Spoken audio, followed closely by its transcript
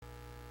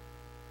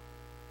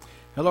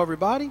Hello,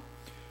 everybody.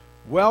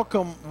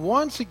 Welcome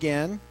once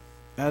again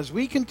as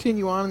we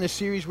continue on in the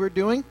series we're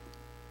doing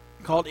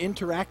called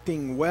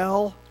Interacting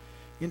Well.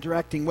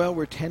 Interacting Well,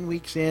 we're 10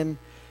 weeks in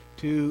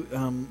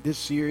to this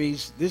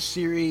series. This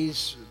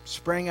series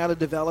sprang out of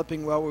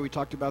Developing Well, where we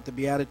talked about the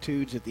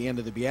Beatitudes. At the end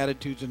of the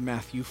Beatitudes in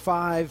Matthew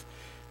 5,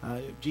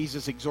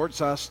 Jesus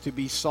exhorts us to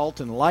be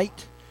salt and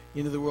light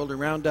into the world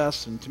around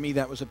us. And to me,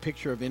 that was a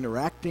picture of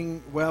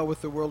interacting well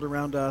with the world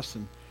around us.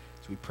 And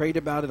as we prayed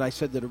about it, I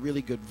said that a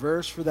really good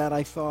verse for that,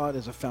 I thought,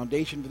 as a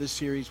foundation for this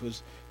series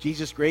was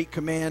Jesus' great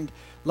command: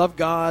 love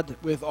God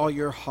with all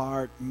your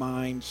heart,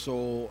 mind,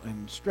 soul,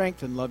 and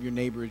strength, and love your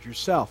neighbor as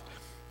yourself.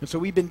 And so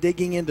we've been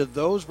digging into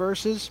those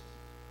verses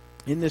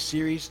in this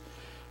series.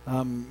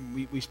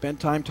 We spent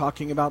time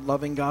talking about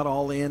loving God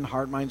all in,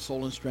 heart, mind,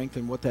 soul, and strength,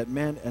 and what that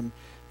meant. And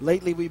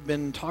lately we've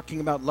been talking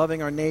about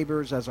loving our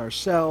neighbors as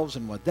ourselves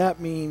and what that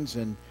means,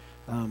 and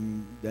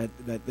that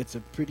it's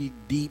a pretty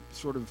deep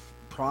sort of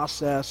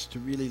process to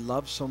really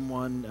love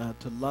someone,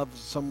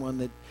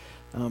 that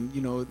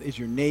is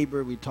your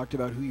neighbor. We talked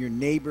about who your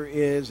neighbor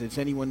is. It's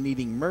anyone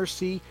needing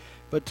mercy,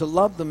 but to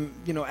love them,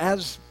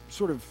 as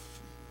sort of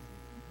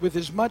with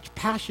as much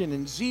passion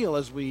and zeal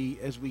as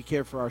we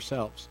care for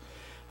ourselves,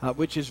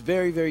 which is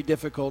very, very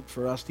difficult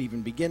for us to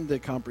even begin to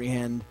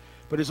comprehend.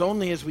 But it's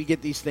only as we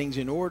get these things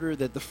in order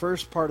that the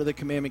first part of the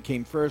commandment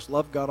came first: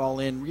 love God all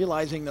in,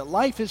 realizing that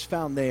life is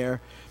found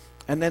there.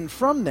 And then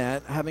from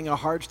that, having a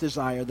heart's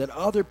desire that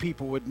other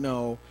people would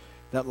know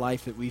that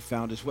life that we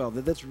found as well.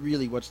 That's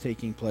really what's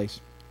taking place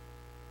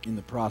in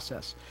the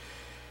process.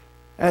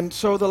 And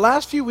so the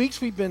last few weeks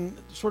we've been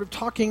sort of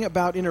talking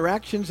about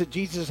interactions that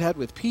Jesus had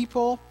with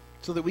people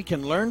so that we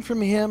can learn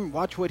from him,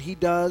 watch what he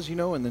does,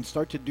 and then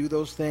start to do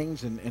those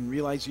things and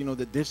realize,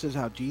 that this is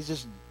how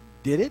Jesus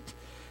did it.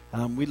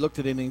 We looked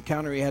at an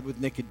encounter he had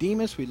with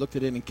Nicodemus. We looked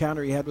at an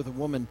encounter he had with a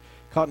woman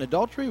caught in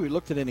adultery. We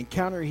looked at an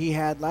encounter he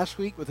had last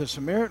week with a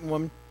Samaritan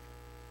woman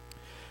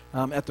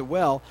at the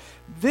well.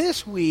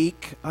 This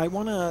week, I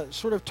want to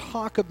sort of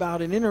talk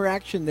about an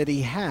interaction that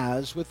he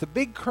has with the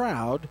big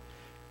crowd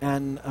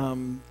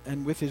and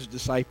with his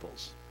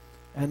disciples.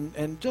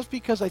 And just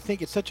because I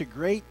think it's such a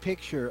great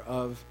picture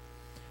of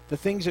the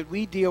things that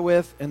we deal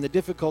with and the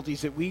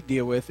difficulties that we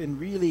deal with in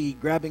really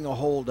grabbing a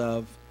hold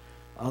of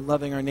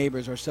loving our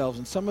neighbors ourselves,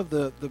 and some of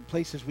the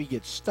places we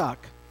get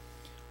stuck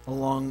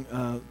along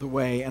the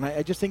way. And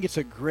I just think it's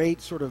a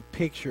great sort of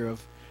picture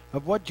of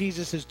what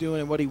Jesus is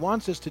doing and what he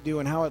wants us to do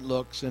and how it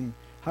looks and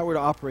how we're to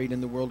operate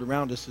in the world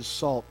around us as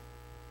salt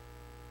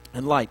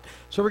and light.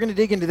 So we're going to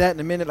dig into that in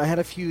a minute. I had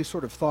a few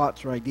sort of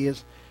thoughts or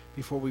ideas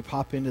before we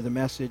pop into the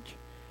message.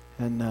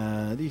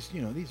 And these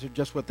are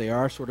just what they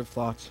are, sort of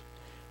thoughts.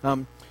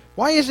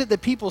 Why is it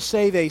that people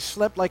say they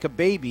slept like a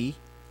baby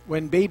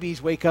when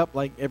babies wake up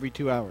like every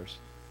 2 hours?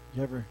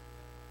 Do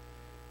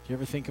you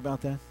ever think about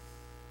that?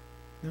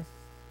 No?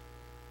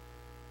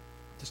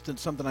 Just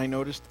something I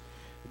noticed.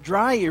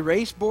 Dry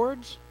erase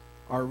boards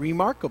are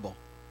remarkable.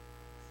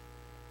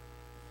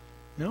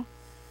 No?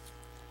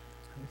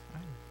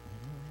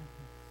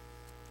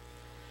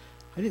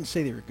 I didn't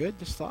say they were good,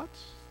 just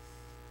thoughts.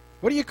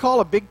 What do you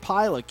call a big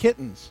pile of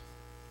kittens?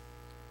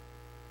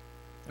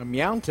 A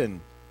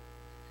mountain.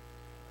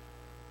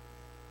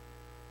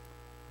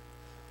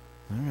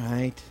 All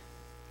right.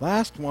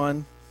 Last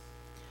one.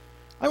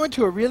 I went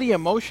to a really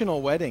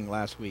emotional wedding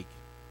last week.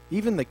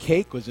 Even the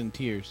cake was in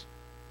tears.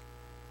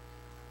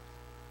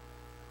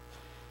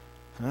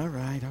 All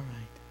right.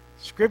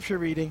 Scripture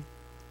reading.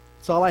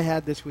 That's all I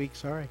had this week.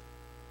 Sorry.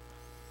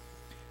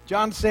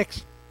 John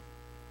 6,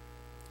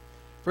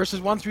 verses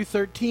 1 through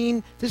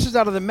 13. This is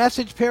out of the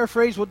Message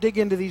paraphrase. We'll dig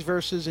into these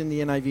verses in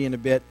the NIV in a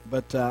bit,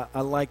 but I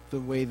like the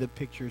way the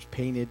picture's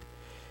painted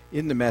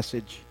in the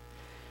Message.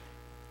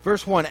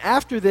 Verse 1,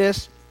 after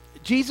this,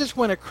 Jesus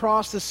went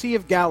across the Sea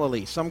of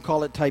Galilee. Some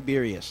call it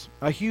Tiberias.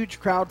 A huge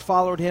crowd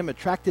followed him,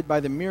 attracted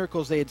by the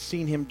miracles they had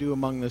seen him do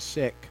among the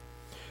sick.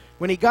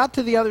 When he got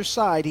to the other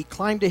side, he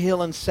climbed a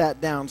hill and sat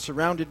down,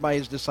 surrounded by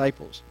his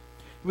disciples.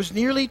 It was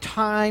nearly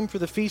time for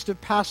the feast of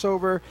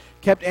Passover,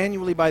 kept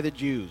annually by the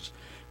Jews.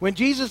 When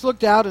Jesus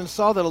looked out and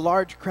saw that a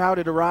large crowd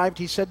had arrived,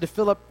 he said to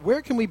Philip,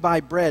 "Where can we buy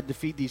bread to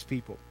feed these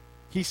people?"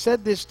 He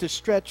said this to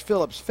stretch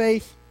Philip's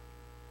faith.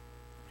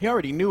 He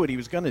already knew what he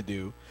was going to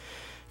do.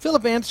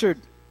 Philip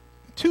answered,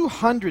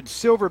 200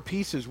 silver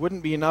pieces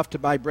wouldn't be enough to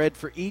buy bread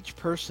for each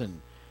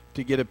person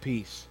to get a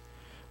piece.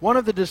 One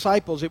of the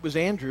disciples, it was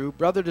Andrew,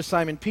 brother to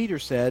Simon Peter,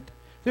 said,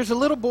 "There's a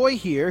little boy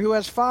here who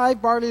has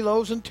 5 barley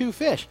loaves and 2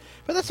 fish,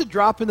 but that's a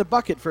drop in the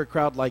bucket for a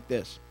crowd like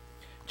this."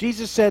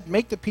 Jesus said,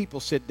 "Make the people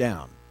sit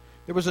down."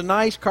 There was a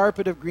nice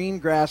carpet of green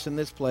grass in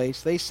this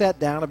place. They sat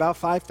down, about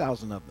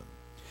 5,000 of them.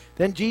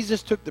 Then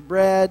Jesus took the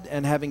bread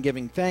and, having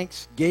given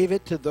thanks, gave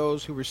it to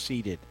those who were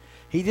seated.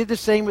 He did the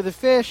same with the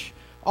fish.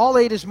 All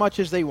ate as much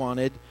as they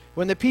wanted.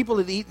 When the people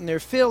had eaten their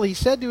fill, he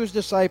said to his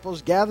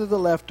disciples, "Gather the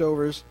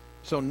leftovers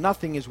so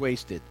nothing is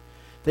wasted."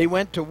 They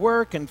went to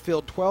work and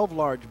filled 12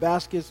 large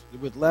baskets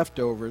with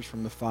leftovers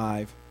from the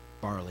 5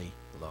 barley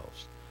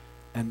loaves.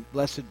 And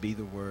blessed be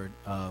the word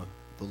of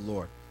the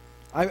Lord.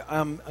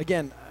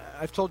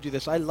 I've told you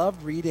this. I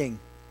love reading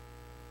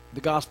the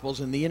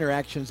Gospels and the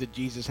interactions that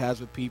Jesus has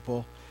with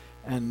people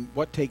and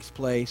what takes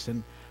place.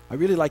 And I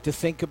really like to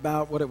think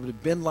about what it would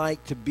have been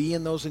like to be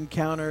in those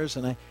encounters.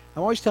 And I'm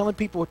always telling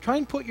people, try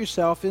and put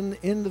yourself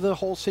into the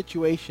whole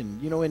situation,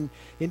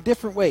 in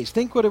different ways.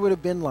 Think what it would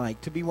have been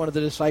like to be one of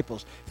the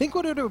disciples. Think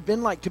what it would have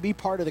been like to be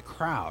part of the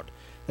crowd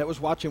that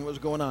was watching what was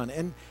going on.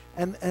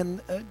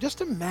 And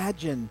just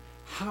imagine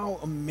how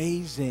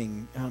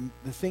amazing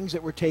the things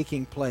that were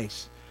taking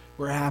place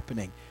were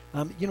happening.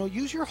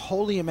 Use your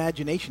holy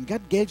imagination.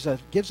 God gives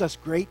us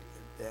great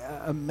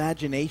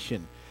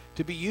imagination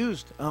to be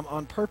used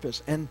on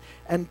purpose, and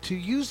to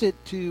use it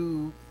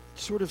to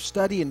sort of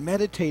study and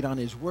meditate on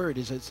His Word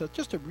is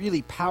just a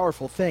really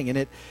powerful thing, and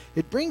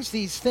it brings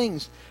these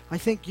things, I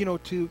think,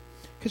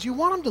 because you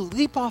want them to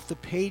leap off the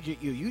page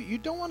at you. You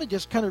don't want to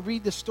just kind of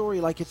read the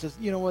story like it's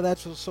well,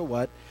 that's so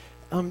what.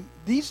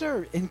 These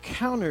are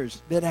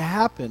encounters that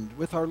happened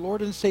with our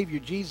Lord and Savior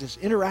Jesus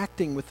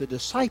interacting with the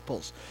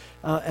disciples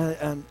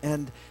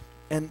and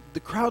the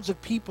crowds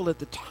of people at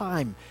the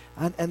time.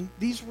 And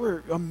these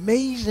were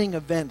amazing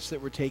events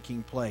that were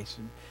taking place.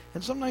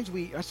 And sometimes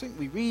I think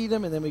we read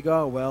them and then we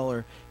go, oh, well,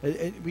 or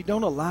we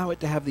don't allow it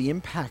to have the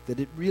impact that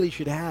it really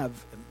should have,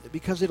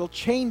 because it'll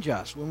change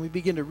us when we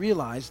begin to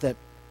realize that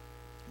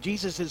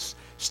Jesus is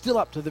still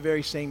up to the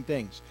very same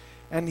things.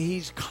 And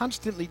He's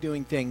constantly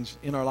doing things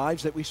in our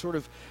lives that we sort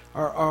of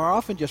are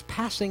often just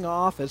passing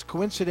off as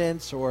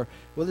coincidence, or,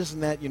 well, isn't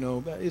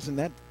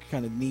that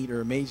kind of neat or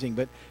amazing?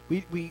 But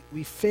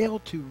we fail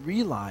to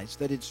realize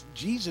that it's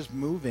Jesus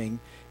moving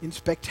in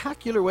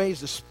spectacular ways,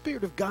 the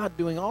Spirit of God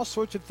doing all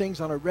sorts of things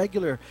on a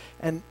regular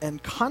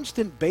and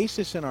constant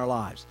basis in our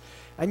lives.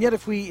 And yet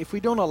if we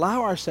don't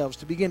allow ourselves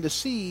to begin to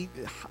see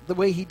the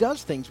way He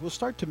does things, we'll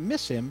start to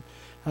miss Him,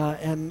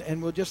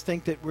 and we'll just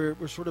think that we're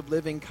sort of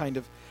living kind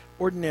of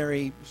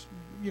ordinary,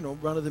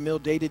 run-of-the-mill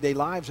day-to-day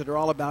lives that are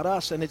all about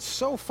us. And it's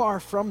so far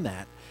from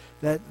that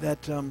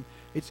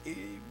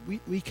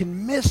we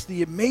can miss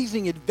the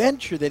amazing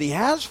adventure that He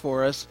has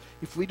for us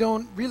if we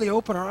don't really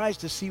open our eyes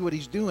to see what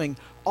He's doing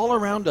all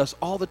around us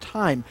all the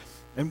time.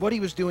 And what He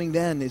was doing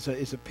then is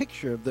a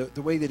picture of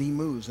the way that He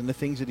moves and the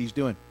things that He's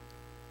doing.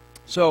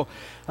 So,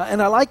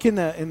 and I like in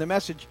the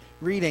Message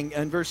reading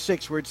in verse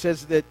 6 where it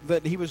says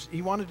that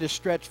He wanted to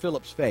stretch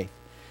Philip's faith.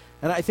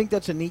 And I think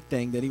that's a neat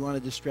thing, that He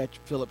wanted to stretch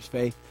Philip's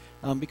faith,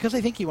 because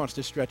I think He wants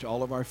to stretch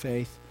all of our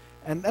faith.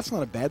 And that's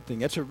not a bad thing.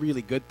 That's a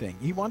really good thing.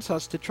 He wants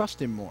us to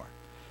trust Him more.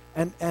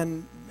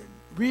 And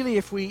really,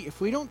 if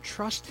we don't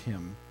trust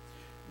Him,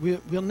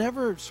 we'll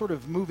never sort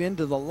of move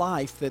into the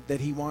life that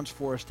He wants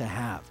for us to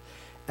have.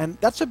 And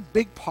that's a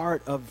big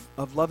part of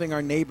loving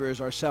our neighbor as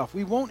ourselves.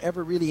 We won't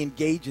ever really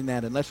engage in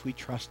that unless we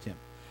trust Him.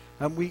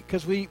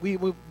 Because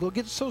we'll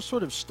get so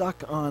sort of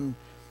stuck on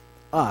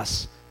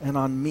us and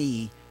on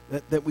me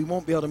that we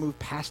won't be able to move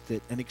past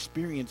it and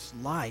experience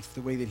life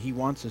the way that He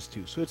wants us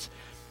to. So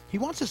He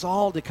wants us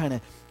all to kind of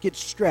get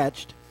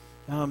stretched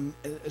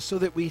so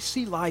that we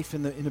see life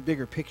in a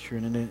bigger picture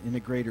and in a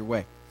greater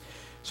way.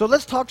 So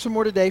let's talk some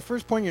more today.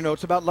 First point in your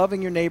notes about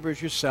loving your neighbor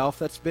as yourself.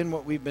 That's been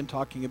what we've been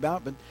talking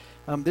about.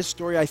 But this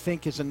story, I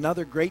think, is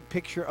another great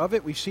picture of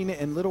it. We've seen it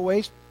in little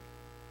ways.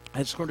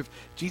 It's sort of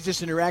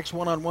Jesus interacts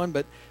one-on-one.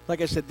 But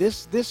like I said,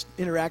 this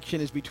interaction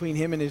is between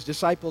Him and His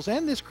disciples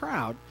and this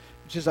crowd,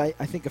 which is, I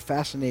think, a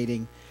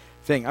fascinating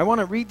thing. I want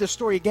to read the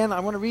story again.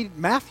 I want to read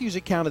Matthew's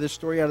account of this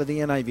story out of the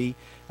NIV,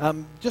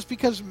 just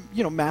because,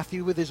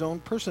 Matthew, with his own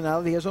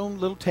personality, his own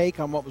little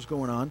take on what was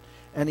going on,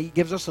 and he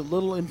gives us a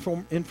little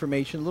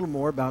information, a little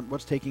more about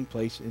what's taking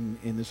place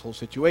in this whole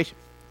situation.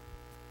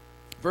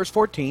 Verse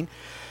 14,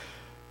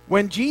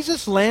 when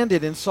Jesus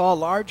landed and saw a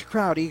large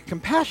crowd, He had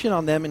compassion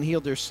on them and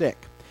healed their sick.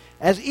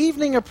 As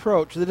evening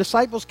approached, the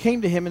disciples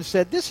came to Him and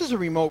said, "This is a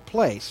remote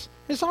place.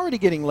 It's already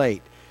getting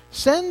late.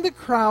 Send the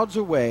crowds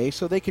away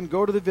so they can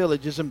go to the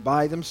villages and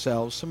buy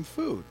themselves some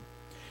food."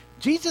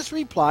 Jesus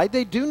replied,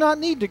 "They do not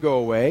need to go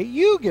away.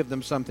 You give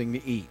them something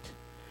to eat."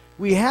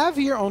 "We have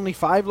here only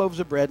 5 loaves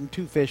of bread and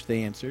 2 fish,"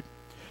 they answered.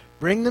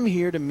 "Bring them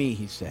here to me,"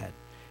 He said.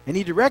 And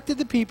He directed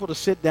the people to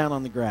sit down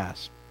on the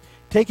grass.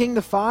 Taking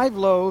the 5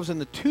 loaves and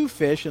the 2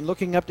 fish and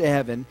looking up to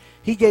heaven,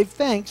 He gave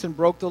thanks and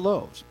broke the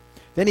loaves.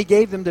 Then He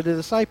gave them to the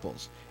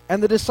disciples,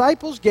 and the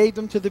disciples gave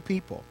them to the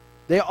people.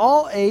 They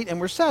all ate and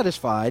were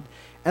satisfied,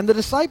 and the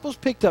disciples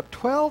picked up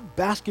 12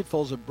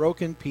 basketfuls of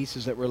broken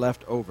pieces that were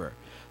left over.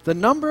 The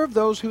number of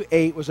those who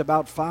ate was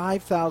about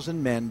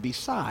 5,000 men,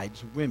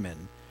 besides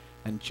women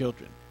and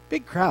children.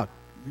 Big crowd,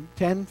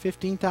 10,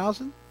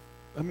 15,000?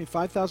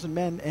 5,000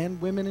 men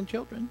and women and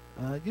children.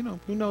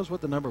 Who knows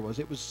what the number was.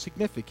 It was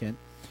significant.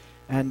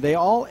 And they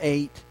all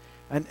ate.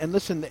 And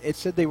listen, it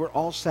said they were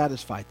all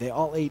satisfied. They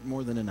all ate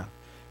more than enough.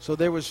 So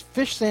there was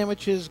fish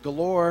sandwiches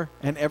galore,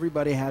 and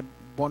everybody had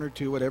 1 or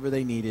 2, whatever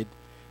they needed,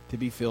 to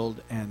be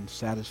filled and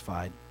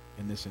satisfied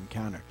in this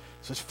encounter.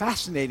 So it's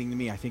fascinating to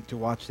me, I think, to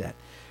watch that.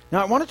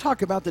 Now, I want to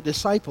talk about the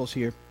disciples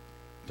here.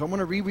 So I want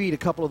to reread a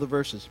couple of the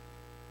verses.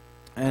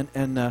 And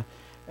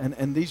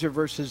these are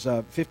verses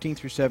 15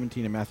 through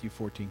 17 in Matthew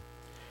 14.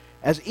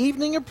 As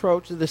evening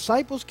approached, the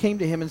disciples came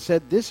to him and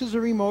said, "This is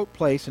a remote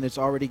place and it's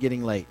already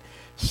getting late.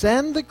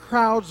 Send the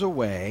crowds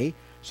away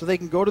so they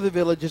can go to the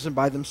villages and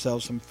buy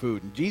themselves some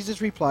food." And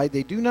Jesus replied,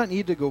 "They do not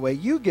need to go away.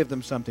 You give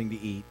them something to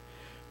eat."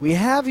 "We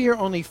have here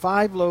only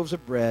 5 loaves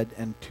of bread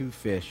and 2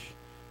 fish,"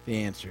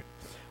 they answered.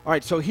 All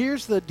right, so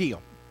here's the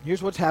deal.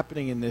 Here's what's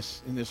happening in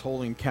this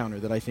whole encounter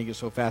that I think is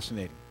so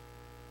fascinating.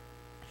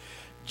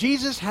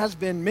 Jesus has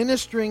been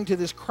ministering to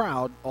this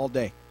crowd all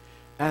day,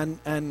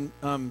 and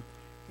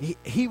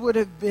he would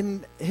have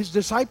been, his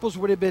disciples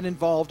would have been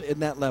involved in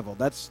that level.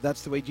 That's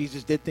the way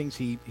Jesus did things.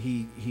 He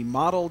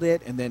modeled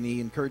it, and then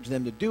he encouraged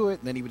them to do it,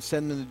 and then he would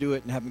send them to do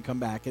it and have them come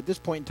back. At this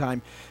point in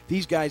time,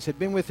 these guys had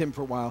been with him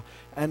for a while,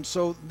 and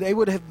so they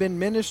would have been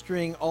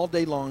ministering all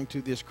day long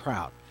to this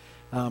crowd.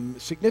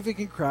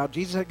 Significant crowd.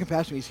 Jesus had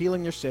compassion. He's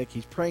healing their sick.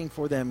 He's praying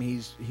for them.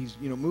 He's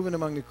moving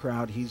among the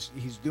crowd. He's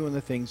doing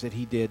the things that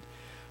he did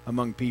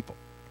among people.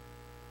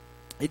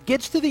 It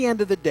gets to the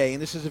end of the day,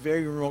 and this is a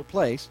very remote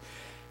place,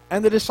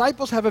 and the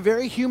disciples have a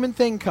very human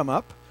thing come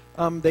up.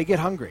 They get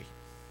hungry.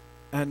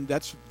 And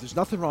there's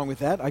nothing wrong with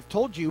that. I've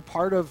told you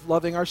part of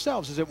loving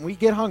ourselves is that when we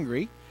get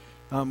hungry,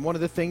 one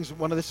of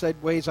the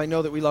ways I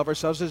know that we love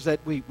ourselves is that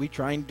we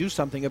try and do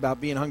something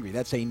about being hungry.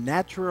 That's a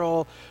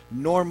natural,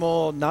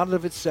 normal, not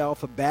of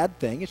itself a bad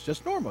thing. It's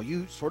just normal.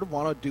 You sort of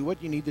want to do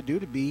what you need to do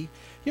to be,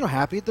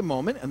 happy at the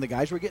moment. And the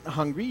guys were getting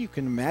hungry. You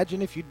can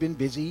imagine if you'd been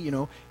busy,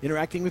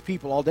 interacting with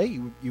people all day,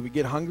 you would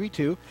get hungry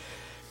too.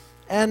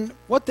 And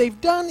what they've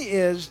done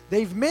is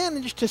they've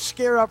managed to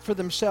scare up for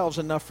themselves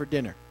enough for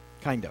dinner,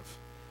 kind of.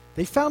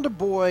 They found a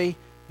boy,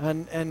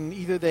 and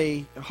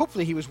either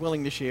hopefully he was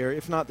willing to share.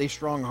 If not, they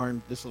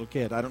strong-armed this little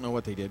kid. I don't know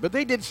what they did. But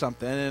they did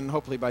something, and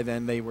hopefully by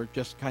then they were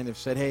just kind of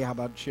said, "Hey, how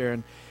about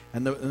sharing?"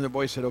 And the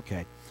boy said,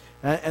 "Okay."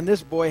 And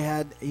this boy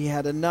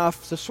had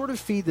enough to sort of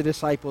feed the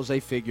disciples.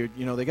 They figured,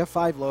 they got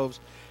 5 loaves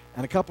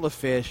and a couple of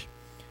fish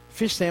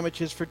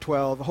sandwiches for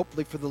 12,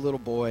 hopefully for the little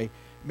boy,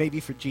 maybe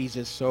for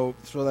Jesus. So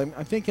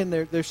I'm thinking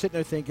they're sitting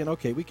there thinking,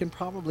 okay, we can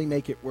probably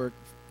make it work.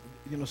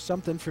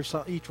 Something for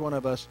each one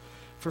of us.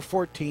 For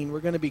 14, we're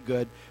going to be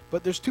good.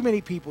 But there's too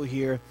many people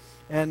here,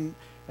 and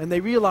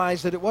they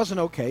realized that it wasn't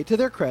okay. To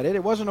their credit,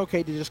 it wasn't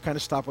okay to just kind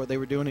of stop what they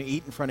were doing and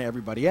eat in front of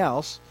everybody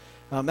else.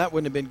 That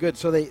wouldn't have been good.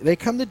 So they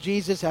come to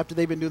Jesus after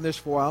they've been doing this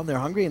for a while, and they're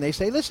hungry, and they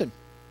say, "Listen,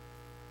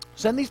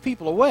 send these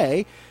people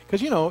away,"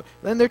 because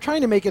then they're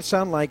trying to make it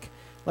sound like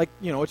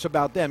it's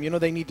about them.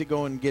 They need to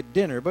go and get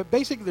dinner. But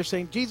basically, they're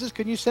saying, "Jesus,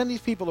 can you send these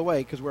people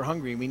away because we're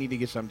hungry and we need to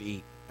get something to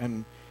eat?"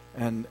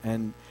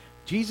 And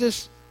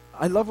Jesus,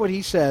 I love what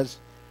he says.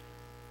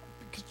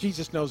 Because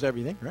Jesus knows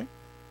everything, right?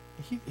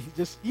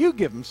 You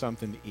give them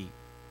something to eat.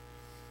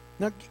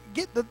 Now,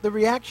 get the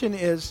reaction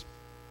is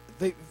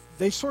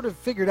they sort of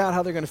figured out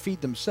how they're going to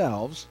feed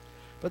themselves,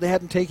 but they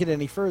hadn't taken it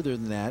any further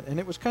than that, and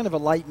it was kind of a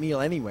light meal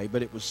anyway,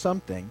 but it was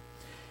something.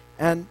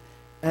 And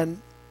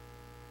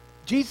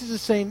Jesus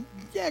is saying,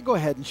 "Yeah, go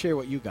ahead and share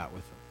what you got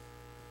with them."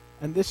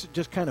 And this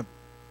just kind of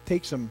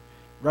takes them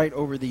right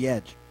over the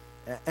edge.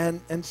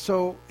 And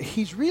so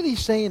he's really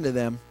saying to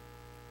them,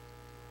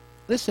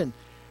 "Listen,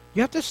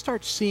 you have to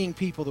start seeing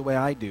people the way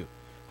I do.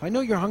 I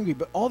know you're hungry,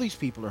 but all these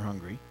people are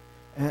hungry.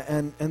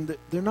 And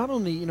they're not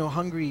only,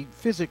 hungry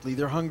physically,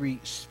 they're hungry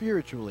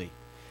spiritually."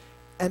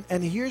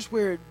 And here's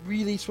where it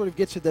really sort of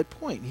gets to that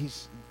point.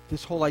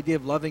 This whole idea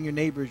of loving your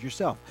neighbor as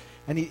yourself.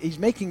 And he's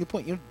making the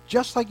point,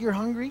 just like you're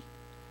hungry,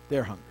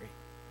 they're hungry.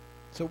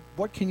 So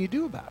what can you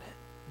do about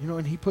it?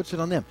 And he puts it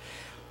on them.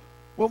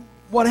 Well,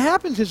 what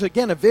happens is,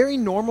 again, a very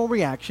normal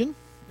reaction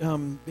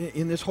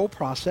in this whole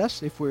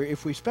process,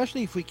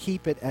 especially if we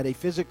keep it at a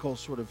physical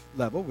sort of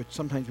level, which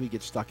sometimes we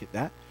get stuck at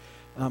that,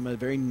 at a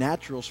very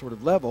natural sort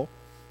of level,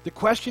 the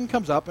question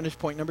comes up, and it's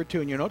point number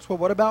 2 in your notes. Well,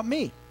 what about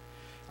me?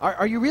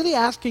 Are you really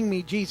asking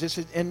me, Jesus?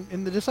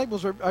 And the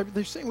disciples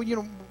they're saying,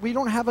 well, we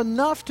don't have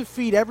enough to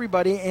feed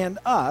everybody and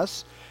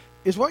us.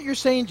 Is what you're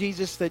saying,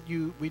 Jesus, that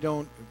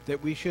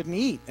we shouldn't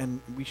eat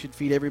and we should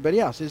feed everybody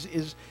else?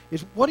 Is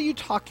what are you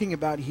talking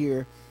about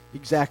here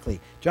exactly?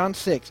 John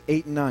 6,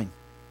 8 and 9.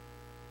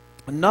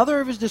 Another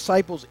of his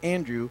disciples,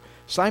 Andrew,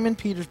 Simon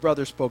Peter's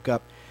brother, spoke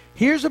up.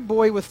 "Here's a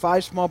boy with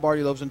 5 small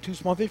barley loaves and 2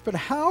 small fish, but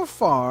how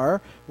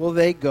far will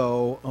they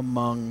go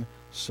among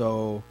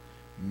so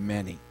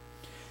many?"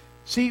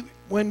 See,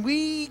 when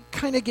we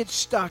kind of get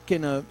stuck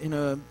in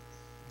a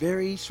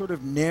very sort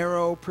of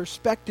narrow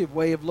perspective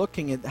way of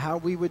looking at how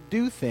we would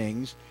do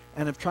things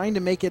and of trying to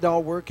make it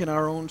all work in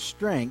our own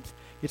strength,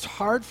 it's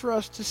hard for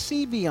us to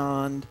see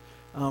beyond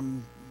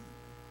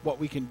what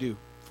we can do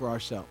for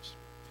ourselves.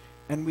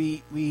 And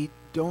we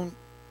don't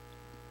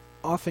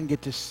often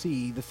get to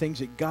see the things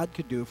that God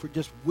could do if we're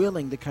just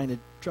willing to kind of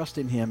trust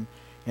in him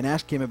and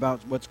ask him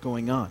about what's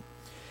going on.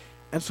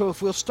 And so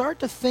if we'll start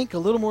to think a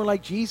little more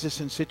like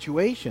Jesus in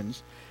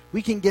situations,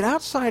 we can get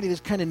outside of this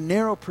kind of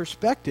narrow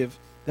perspective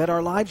that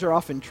our lives are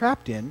often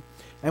trapped in,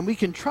 and we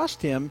can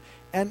trust him,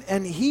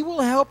 and he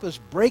will help us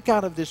break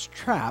out of this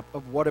trap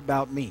of what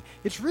about me.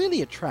 It's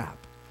really a trap.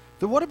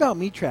 The what about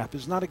me trap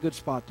is not a good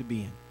spot to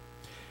be in.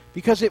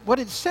 Because what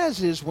it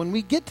says is when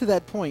we get to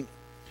that point,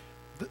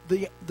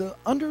 the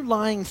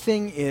underlying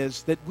thing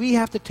is that we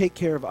have to take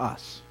care of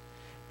us.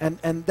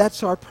 And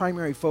that's our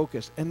primary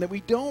focus. And that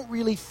we don't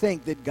really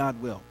think that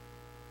God will.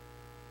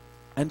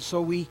 And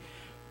so we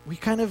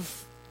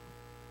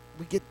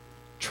get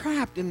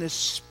trapped in this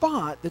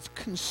spot that's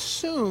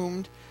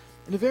consumed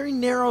in a very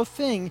narrow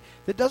thing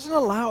that doesn't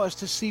allow us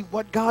to see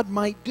what God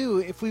might do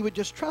if we would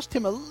just trust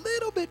him a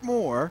little bit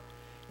more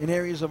in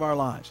areas of our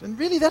lives. And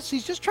really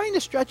he's just trying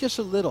to stretch us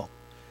a little.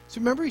 So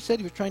remember he said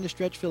he was trying to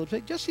stretch Philip.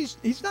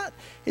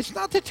 It's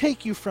not to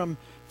take you from,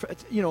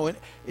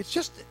 it's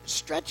just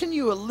stretching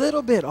you a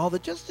little bit,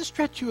 just to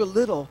stretch you a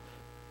little,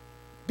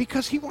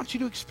 because he wants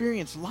you to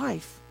experience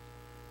life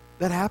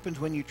that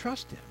happens when you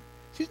trust him.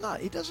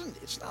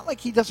 It's not like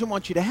he doesn't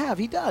want you to have.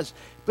 He does.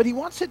 But he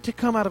wants it to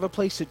come out of a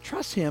place that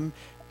trusts him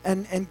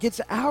and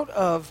gets out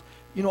of,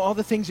 all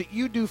the things that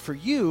you do for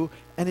you,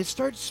 and it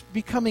starts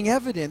becoming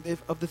evident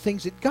of the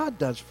things that God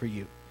does for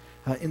you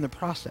in the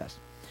process.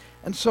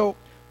 And so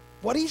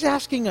what he's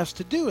asking us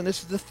to do, and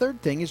this is the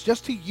third thing, is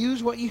just to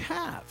use what you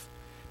have.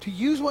 To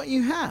use what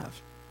you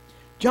have.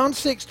 John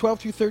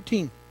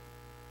 6:12-13.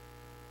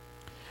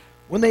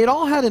 When they had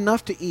all had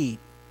enough to eat,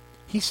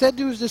 he said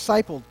to his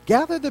disciples,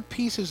 "Gather the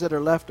pieces that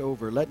are left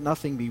over, let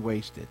nothing be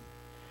wasted."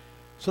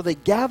 So they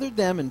gathered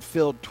them and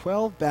filled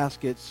 12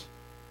 baskets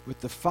with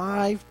the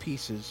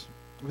pieces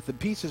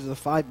of the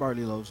 5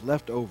 barley loaves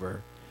left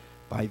over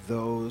by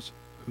those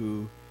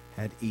who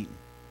had eaten.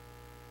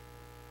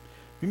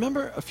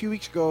 Remember a few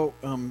weeks ago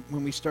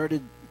when we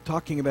started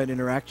talking about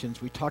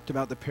interactions, we talked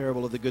about the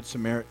parable of the Good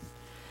Samaritan.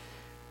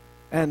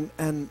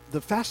 And the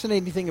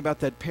fascinating thing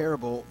about that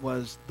parable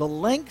was the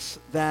lengths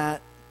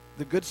that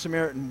the Good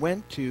Samaritan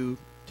went to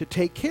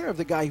take care of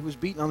the guy who was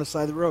beaten on the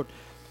side of the road.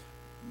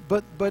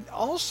 But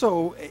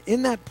also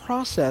in that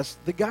process,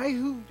 the guy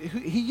who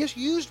he just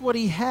used what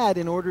he had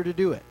in order to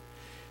do it.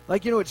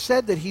 Like, it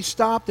said that he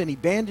stopped and he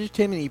bandaged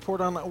him and he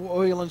poured on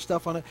oil and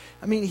stuff on it.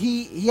 I mean,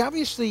 he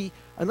obviously,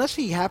 unless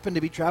he happened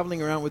to be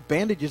traveling around with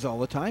bandages all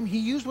the time, he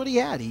used what he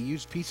had. He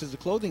used pieces of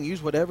clothing,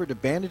 used whatever to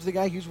bandage the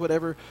guy, used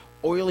whatever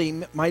oil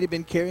he might have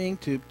been carrying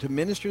to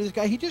minister to this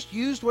guy. He just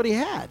used what he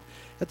had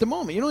at the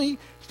moment. He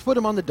put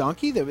him on the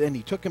donkey and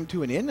he took him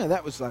to an inn. And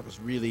that was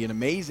really an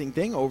amazing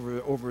thing,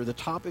 over the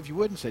top, if you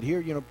would, and said,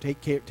 "Here,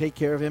 take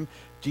care of him."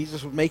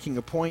 Jesus was making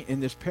a point in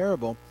this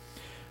parable.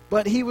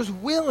 But he was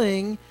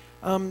willing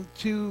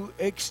to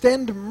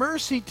extend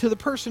mercy to the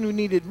person who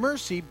needed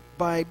mercy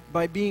by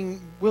being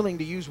willing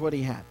to use what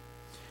he had.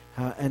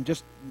 And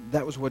just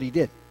that was what he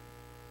did.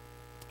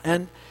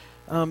 And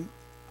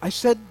I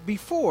said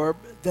before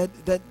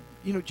that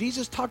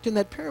Jesus talked in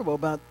that parable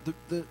about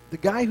the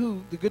guy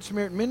who the Good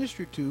Samaritan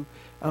ministered to,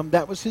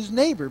 that was his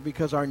neighbor,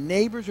 because our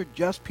neighbors are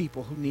just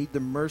people who need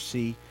the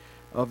mercy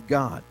of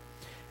God.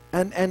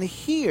 And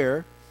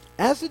here,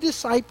 as the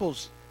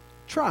disciples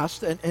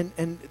trust,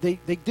 and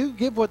they do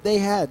give what they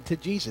had to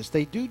Jesus.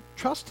 They do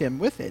trust him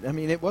with it. I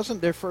mean, it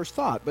wasn't their first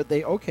thought, but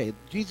okay,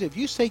 Jesus, if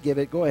you say give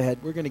it, go ahead,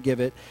 we're going to give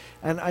it.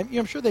 And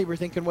I'm sure they were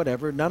thinking,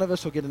 whatever, none of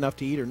us will get enough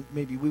to eat, or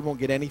maybe we won't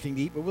get anything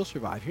to eat, but we'll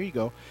survive. Here you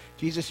go.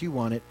 Jesus, you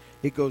want it.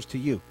 It goes to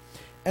you.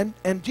 And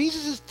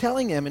Jesus is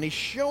telling them, and he's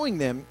showing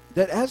them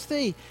that as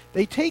they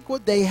take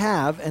what they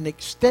have and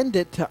extend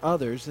it to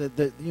others,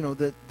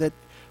 that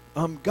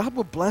God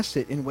will bless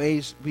it in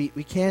ways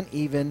we can't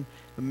even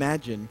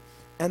imagine.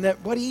 And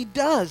that what he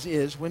does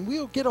is, when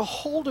we'll get a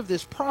hold of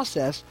this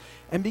process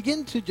and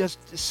begin to just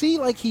see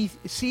like he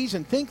sees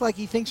and think like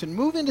he thinks and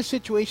move into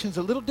situations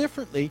a little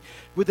differently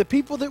with the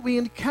people that we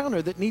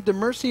encounter that need the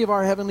mercy of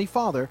our Heavenly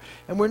Father,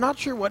 and we're not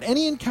sure what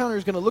any encounter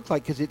is going to look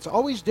like, because it's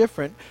always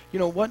different,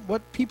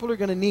 what people are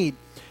going to need.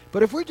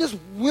 But if we're just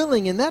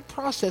willing in that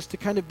process to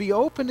kind of be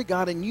open to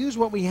God and use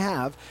what we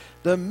have,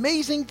 the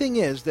amazing thing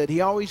is that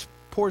he always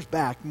pours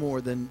back more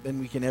than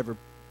we can ever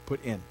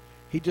put in.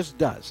 He just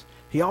does.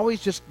 He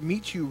always just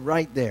meets you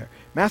right there.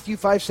 Matthew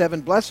 5:7,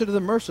 "Blessed are the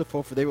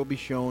merciful, for they will be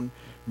shown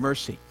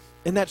mercy."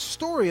 In that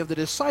story of the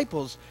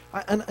disciples,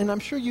 and I'm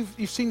sure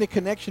you've seen the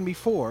connection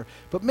before,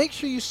 but make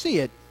sure you see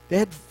it. They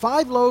had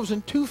 5 loaves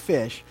and 2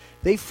 fish.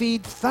 They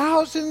feed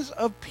thousands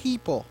of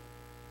people.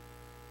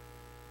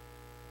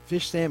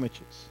 Fish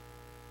sandwiches.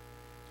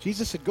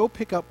 Jesus said, "Go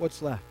pick up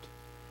what's left."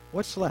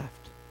 What's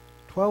left?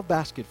 12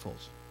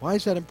 basketfuls. Why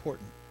is that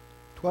important?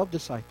 12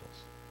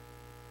 disciples.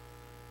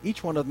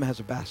 Each one of them has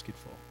a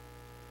basketful.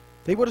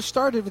 They would have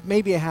started with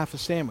maybe a half a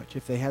sandwich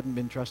if they hadn't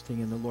been trusting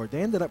in the Lord.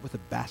 They ended up with a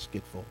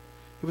basketful.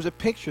 It was a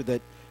picture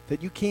that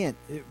you can't,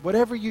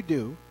 whatever you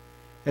do,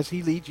 as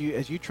he leads you,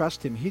 as you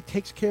trust him, he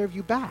takes care of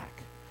you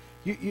back.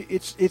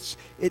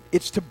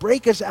 It's to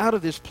break us out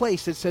of this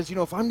place that says,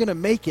 if I'm going to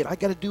make it, I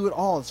got to do it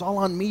all. It's all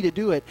on me to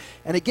do it.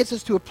 And it gets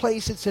us to a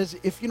place that says,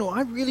 if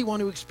I really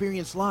want to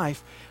experience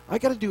life, I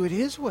got to do it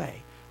his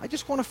way. I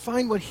just want to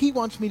find what he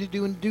wants me to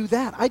do and do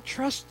that. I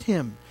trust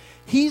him.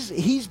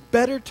 He's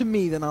better to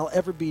me than I'll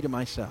ever be to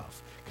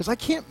myself, because I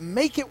can't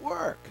make it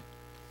work.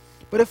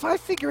 But if I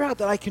figure out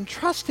that I can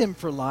trust him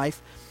for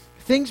life,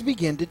 things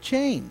begin to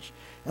change.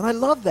 And I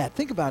love that.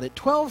 Think about it.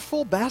 12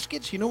 full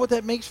baskets, you know what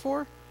that makes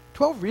for?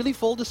 12 really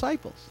full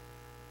disciples.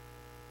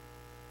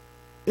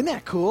 Isn't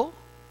that cool?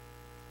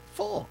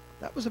 Full.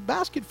 That was a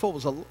basket full.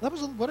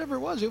 Whatever it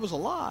was a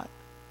lot.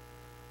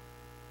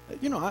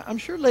 I'm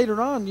sure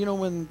later on,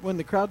 when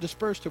the crowd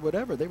dispersed or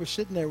whatever, they were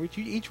sitting there with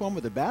each one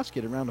with a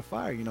basket around a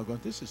fire, going,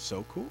 this is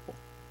so cool.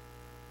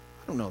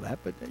 I don't know that,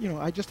 but,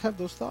 I just have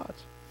those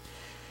thoughts.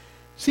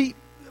 See,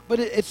 but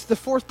it's the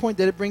fourth point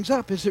that it brings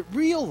up, is that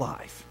real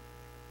life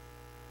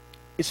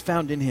is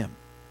found in him.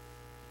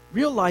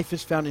 Real life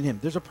is found in him.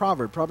 There's a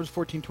proverb, Proverbs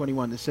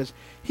 14:21, that says,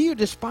 he who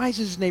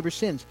despises his neighbor's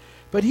sins,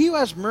 but he who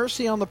has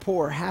mercy on the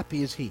poor,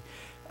 happy is he.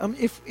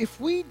 If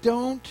we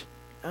don't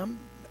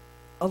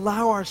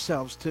allow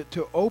ourselves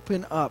to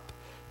open up,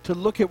 to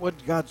look at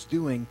what God's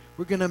doing,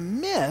 we're going to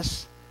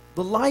miss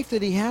the life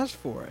that he has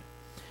for it.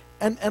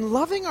 And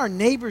loving our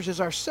neighbors as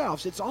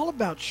ourselves, it's all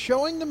about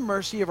showing the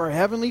mercy of our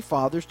Heavenly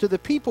Fathers to the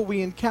people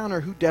we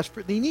encounter who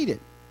desperately need it.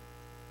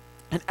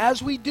 And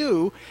as we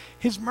do,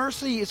 his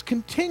mercy is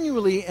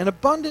continually and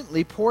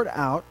abundantly poured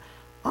out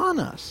on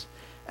us.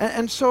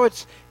 And so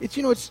it's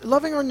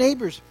loving our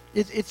neighbors.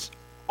 It's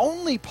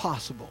only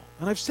possible,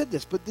 and I've said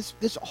this, but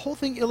this whole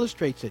thing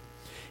illustrates it.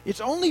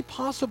 It's only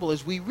possible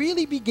as we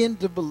really begin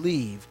to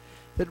believe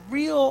that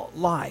real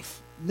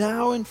life,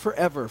 now and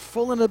forever,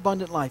 full and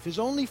abundant life, is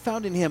only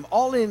found in him,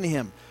 all in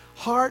him,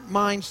 heart,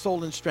 mind,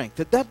 soul, and strength.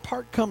 That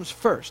part comes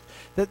first.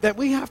 That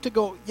we have to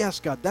go, yes,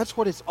 God, that's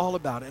what it's all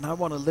about, and I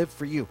want to live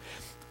for you.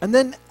 And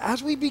then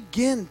as we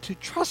begin to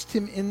trust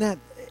him in that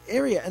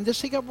area and just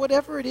say, God,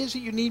 whatever it is that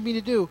you need me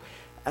to do,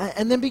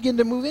 and then begin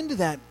to move into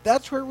that,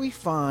 that's where we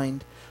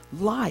find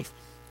life.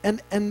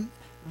 And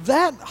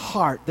that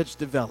heart that's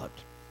developed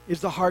is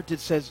the heart that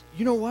says,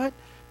 you know what?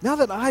 Now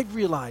that I've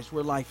realized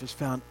where life is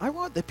found, I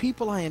want the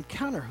people I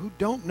encounter who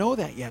don't know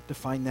that yet to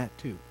find that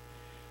too.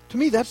 To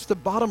me, that's the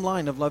bottom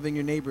line of loving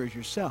your neighbor as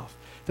yourself.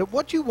 That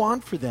what you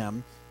want for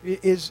them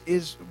is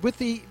with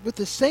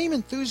the same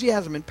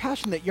enthusiasm and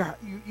passion that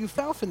you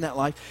felt in that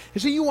life,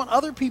 is that you want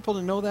other people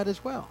to know that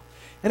as well.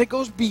 And it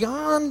goes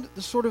beyond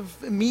the sort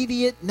of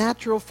immediate,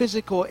 natural,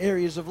 physical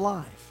areas of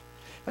life.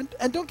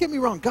 And don't get me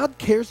wrong, God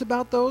cares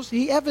about those.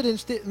 He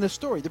evidenced it in the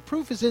story. The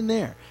proof is in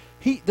there.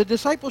 The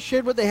disciples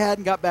shared what they had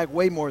and got back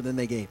way more than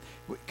they gave.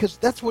 Because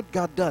that's what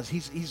God does.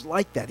 He's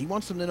like that. He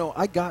wants them to know,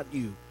 I got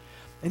you.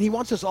 And he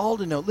wants us all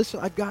to know, listen,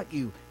 I've got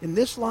you. In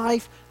this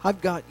life, I've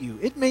got you.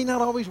 It may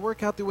not always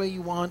work out the way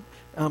you want.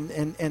 And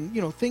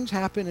things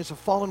happen. It's a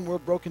fallen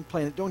world, broken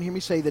planet. Don't hear me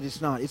say that it's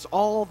not. It's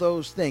all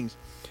those things.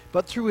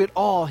 But through it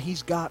all,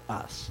 he's got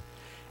us.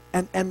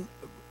 And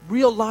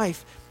real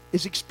life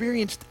is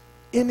experienced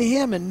in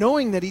him and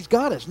knowing that he's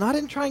got us, not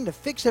in trying to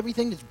fix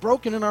everything that's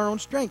broken in our own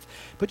strength,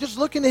 but just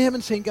looking to him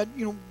and saying, God,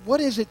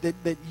 what is it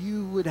that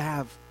you would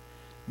have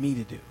me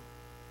to do?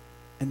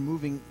 And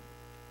moving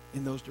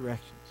in those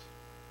directions.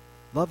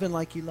 Loving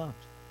like he loves.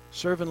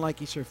 Serving like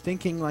he served.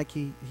 Thinking like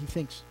he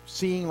thinks.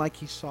 Seeing like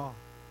he saw.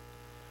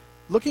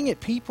 Looking at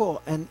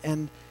people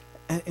and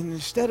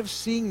instead of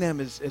seeing them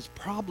as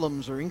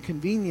problems or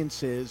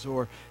inconveniences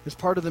or as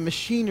part of the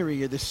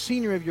machinery or the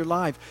scenery of your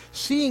life,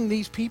 seeing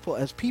these people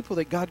as people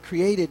that God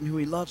created and who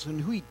he loves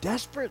and who he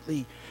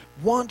desperately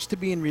wants to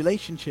be in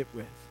relationship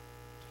with.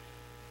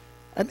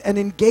 And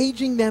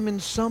engaging them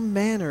in some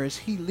manner as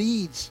he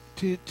leads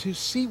to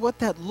see what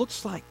that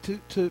looks like,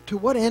 to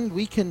what end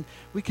we can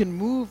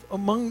move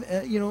among,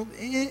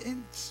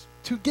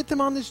 to get them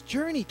on this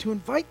journey, to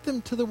invite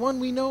them to the one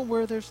we know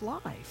where there's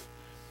life.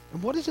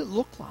 And what does it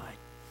look like?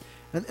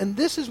 And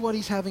this is what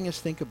he's having us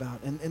think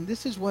about. And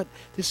this is what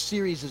this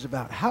series is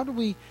about. How do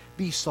we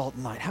be salt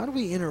and light? How do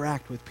we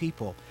interact with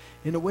people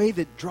in a way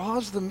that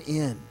draws them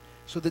in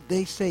so that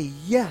they say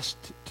yes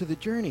to the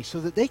journey,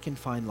 so that they can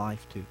find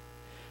life too?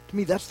 To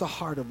me, that's the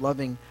heart of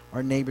loving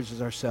our neighbors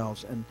as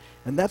ourselves. And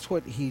that's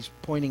what he's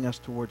pointing us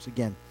towards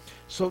again.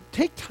 So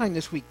take time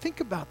this week. Think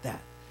about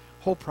that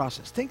whole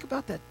process. Think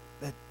about that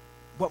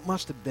what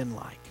must have been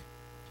like.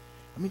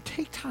 I mean,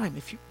 take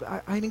time.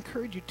 I'd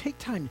encourage you, take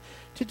time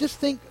to just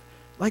think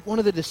like one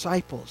of the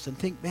disciples and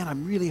think, man,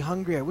 I'm really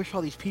hungry. I wish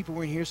all these people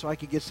were in here so I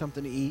could get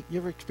something to eat. You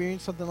ever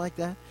experienced something like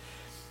that?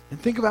 And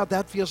think about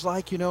that feels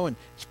like, and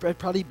it's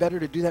probably better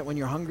to do that when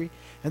you're hungry.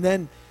 And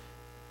then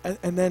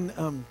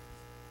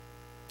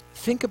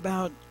think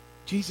about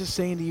Jesus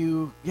saying to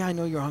you, yeah, I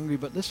know you're hungry,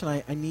 but listen,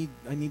 I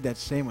need that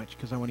sandwich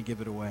because I want to give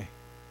it away.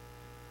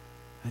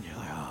 And you're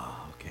like,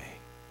 oh, okay.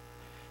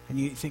 And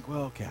you think,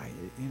 well, okay,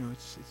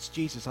 it's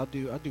Jesus. I'll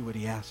do what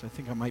he asks. I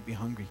think I might be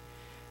hungry.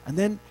 And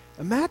then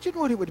imagine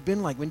what it would have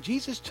been like when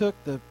Jesus took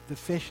the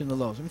fish and the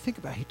loaves. I mean, think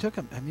about it. He took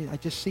them. I mean, I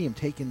just see him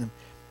taking them.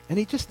 And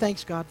he just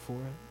thanks God for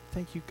it.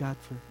 Thank you, God,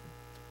 for the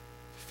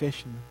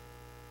fish and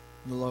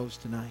the loaves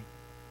tonight,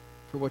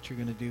 for what you're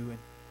going to do and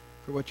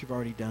for what you've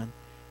already done.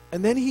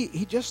 And then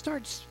he just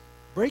starts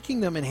breaking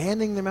them and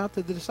handing them out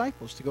to the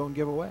disciples to go and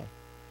give away.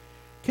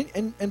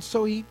 And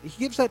so he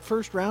gives that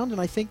first round,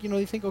 and I think,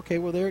 they think, okay,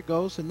 well, there it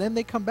goes. And then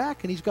they come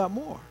back, and he's got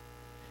more.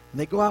 And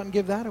they go out and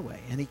give that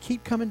away. And he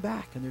keep coming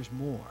back, and there's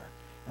more,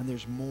 and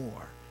there's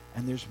more,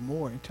 and there's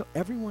more, until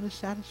everyone is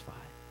satisfied.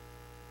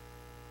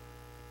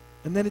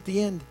 And then at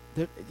the end,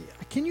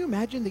 can you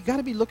imagine? They got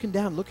to be looking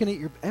down, looking at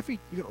your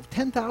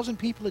 10,000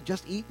 people had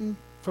just eaten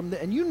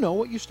and you know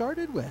what you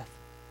started with,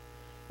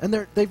 and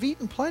they've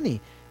eaten plenty,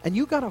 and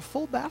you got a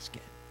full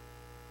basket.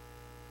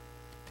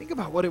 Think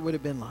about what it would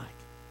have been like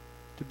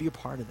to be a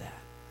part of that,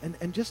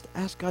 and just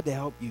ask God to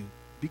help you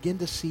begin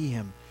to see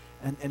Him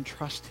and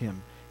trust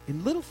Him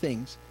in little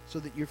things, so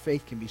that your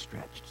faith can be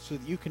stretched, so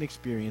that you can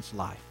experience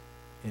life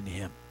in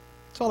Him.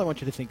 That's all I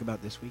want you to think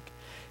about this week.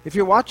 If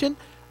you're watching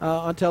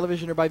on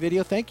television or by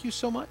video, thank you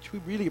so much. We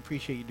really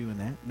appreciate you doing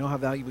that. Know how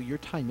valuable your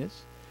time is.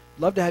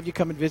 Love to have you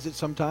come and visit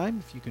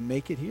sometime. If you can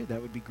make it here,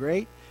 that would be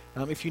great.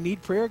 If you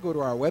need prayer, go to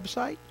our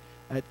website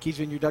at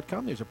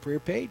keysvineyard.com. There's a prayer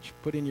page.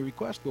 Put in your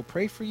request. We'll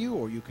pray for you,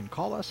 or you can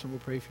call us and we'll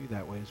pray for you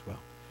that way as well.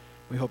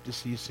 We hope to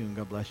see you soon.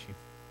 God bless you.